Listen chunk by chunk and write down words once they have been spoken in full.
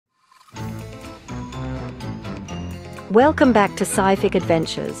Welcome back to Sci-Fic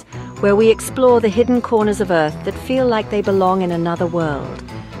Adventures, where we explore the hidden corners of Earth that feel like they belong in another world.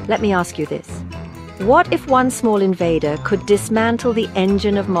 Let me ask you this. What if one small invader could dismantle the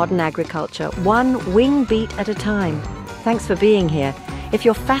engine of modern agriculture, one wing beat at a time? Thanks for being here. If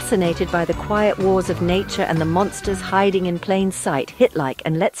you're fascinated by the quiet wars of nature and the monsters hiding in plain sight, hit like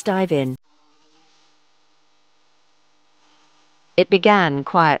and let's dive in. It began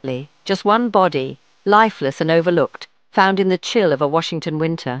quietly, just one body, lifeless and overlooked, found in the chill of a Washington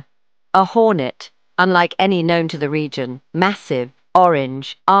winter. A hornet, unlike any known to the region, massive,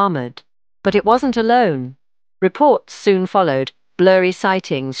 orange, armored. But it wasn't alone. Reports soon followed, blurry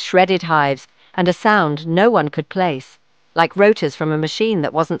sightings, shredded hives, and a sound no one could place, like rotors from a machine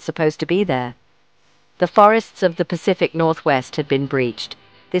that wasn't supposed to be there. The forests of the Pacific Northwest had been breached.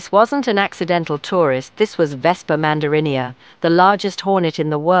 This wasn't an accidental tourist, this was Vespa mandarinia, the largest hornet in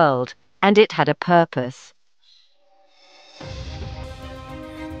the world, and it had a purpose.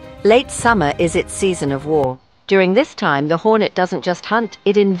 Late summer is its season of war. During this time, the hornet doesn't just hunt,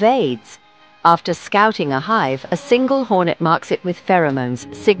 it invades. After scouting a hive, a single hornet marks it with pheromones,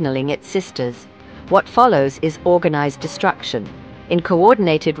 signaling its sisters. What follows is organized destruction. In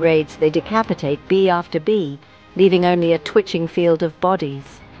coordinated raids, they decapitate bee after bee, leaving only a twitching field of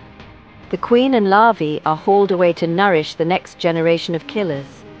bodies. The queen and larvae are hauled away to nourish the next generation of killers.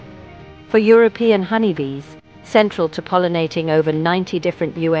 For European honeybees, central to pollinating over 90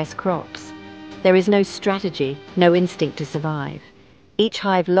 different US crops, there is no strategy, no instinct to survive. Each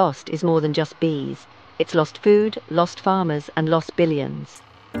hive lost is more than just bees. It's lost food, lost farmers, and lost billions.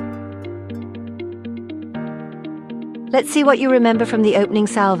 Let's see what you remember from the opening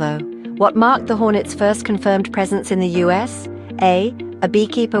salvo. What marked the hornet's first confirmed presence in the US? A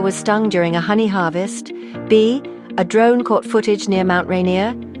beekeeper was stung during a honey harvest. B, a drone caught footage near Mount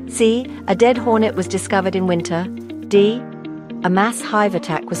Rainier. C, a dead hornet was discovered in winter. D, a mass hive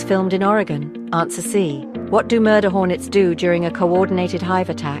attack was filmed in Oregon. Answer C. What do murder hornets do during a coordinated hive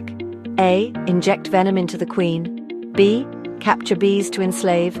attack? A, inject venom into the queen. B, capture bees to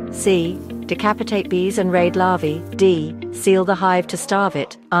enslave. C, decapitate bees and raid larvae. D, seal the hive to starve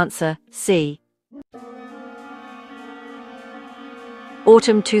it. Answer C.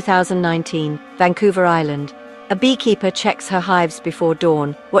 Autumn 2019, Vancouver Island. A beekeeper checks her hives before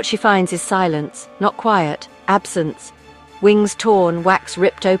dawn. What she finds is silence, not quiet, absence. Wings torn, wax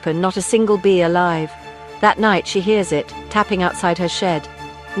ripped open, not a single bee alive. That night she hears it, tapping outside her shed.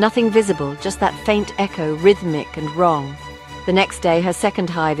 Nothing visible, just that faint echo, rhythmic and wrong. The next day her second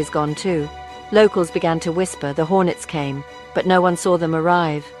hive is gone too. Locals began to whisper, the hornets came, but no one saw them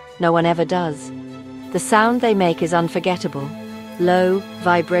arrive. No one ever does. The sound they make is unforgettable. Low,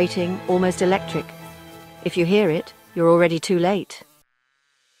 vibrating, almost electric. If you hear it, you're already too late.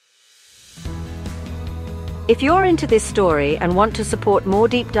 If you're into this story and want to support more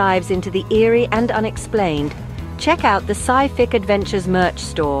deep dives into the eerie and unexplained, check out the Sci-Fic Adventures merch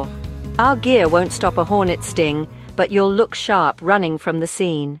store. Our gear won't stop a hornet sting, but you'll look sharp running from the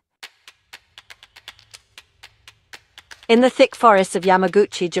scene. In the thick forests of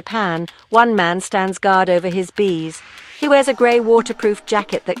Yamaguchi, Japan, one man stands guard over his bees. He wears a grey waterproof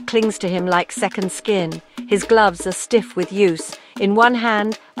jacket that clings to him like second skin. His gloves are stiff with use. In one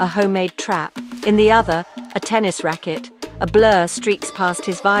hand, a homemade trap. In the other, a tennis racket. A blur streaks past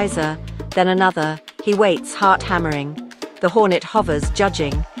his visor. Then another. He waits, heart hammering. The hornet hovers,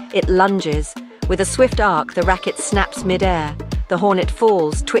 judging. It lunges. With a swift arc, the racket snaps mid-air. The hornet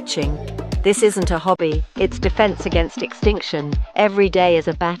falls, twitching. This isn't a hobby. It's defense against extinction. Every day is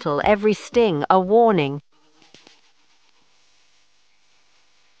a battle. Every sting, a warning.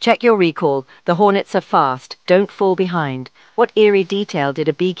 Check your recall. The hornets are fast. Don't fall behind. What eerie detail did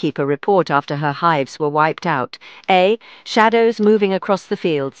a beekeeper report after her hives were wiped out? A, shadows moving across the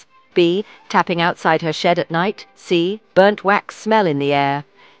fields. B, tapping outside her shed at night. C, burnt wax smell in the air.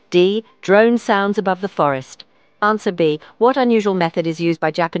 D, drone sounds above the forest. Answer B, what unusual method is used by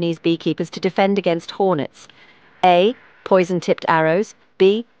Japanese beekeepers to defend against hornets? A, poison-tipped arrows.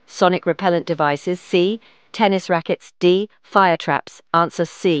 B, sonic repellent devices. C, tennis rackets. D, fire traps. Answer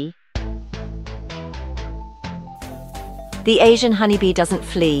C. The Asian honeybee doesn't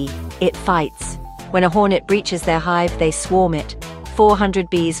flee, it fights. When a hornet breaches their hive, they swarm it, 400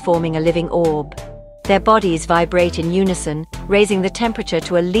 bees forming a living orb. Their bodies vibrate in unison, raising the temperature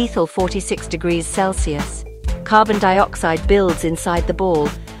to a lethal 46 degrees Celsius. Carbon dioxide builds inside the ball.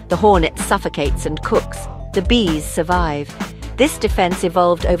 The hornet suffocates and cooks. The bees survive. This defense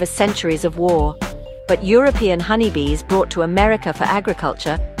evolved over centuries of war. But European honeybees brought to America for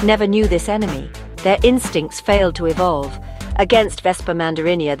agriculture never knew this enemy. Their instincts failed to evolve. Against Vespa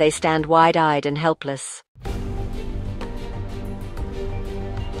mandarinia, they stand wide-eyed and helpless.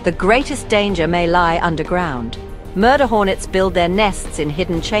 The greatest danger may lie underground. Murder hornets build their nests in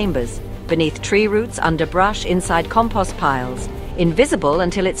hidden chambers, beneath tree roots, under brush, inside compost piles, invisible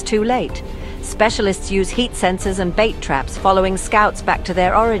until it's too late. Specialists use heat sensors and bait traps, following scouts back to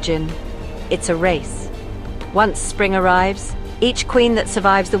their origin. It's a race. Once spring arrives, each queen that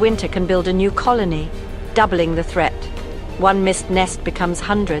survives the winter can build a new colony, doubling the threat. One missed nest becomes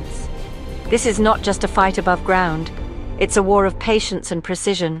hundreds. This is not just a fight above ground. It's a war of patience and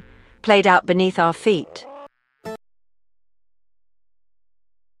precision, played out beneath our feet.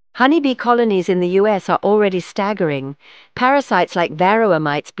 Honeybee colonies in the US are already staggering. Parasites like varroa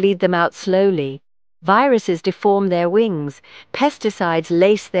mites bleed them out slowly. Viruses deform their wings. Pesticides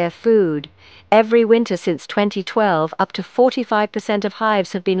lace their food. Every winter since 2012, up to 45% of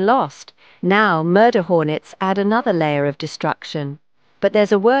hives have been lost. Now, murder hornets add another layer of destruction. But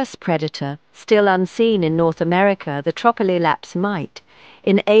there's a worse predator, still unseen in North America, the Tropicolaps mite.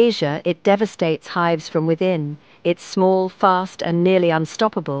 In Asia, it devastates hives from within. It's small, fast, and nearly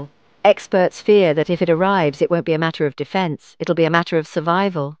unstoppable. Experts fear that if it arrives, it won't be a matter of defense. It'll be a matter of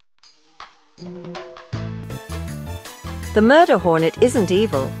survival. The murder hornet isn't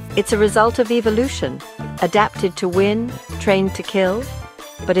evil. It's a result of evolution. Adapted to win, trained to kill.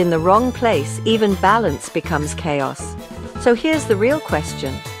 But in the wrong place, even balance becomes chaos. So here's the real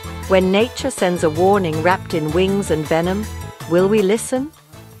question. When nature sends a warning wrapped in wings and venom, will we listen?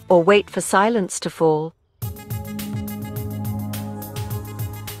 Or wait for silence to fall?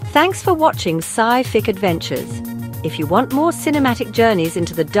 Thanks for watching Sci-Fic Adventures. If you want more cinematic journeys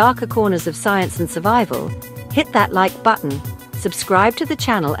into the darker corners of science and survival, hit that like button, subscribe to the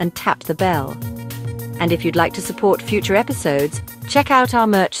channel and tap the bell. And if you'd like to support future episodes, check out our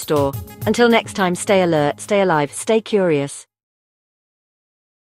merch store. Until next time, stay alert, stay alive, stay curious.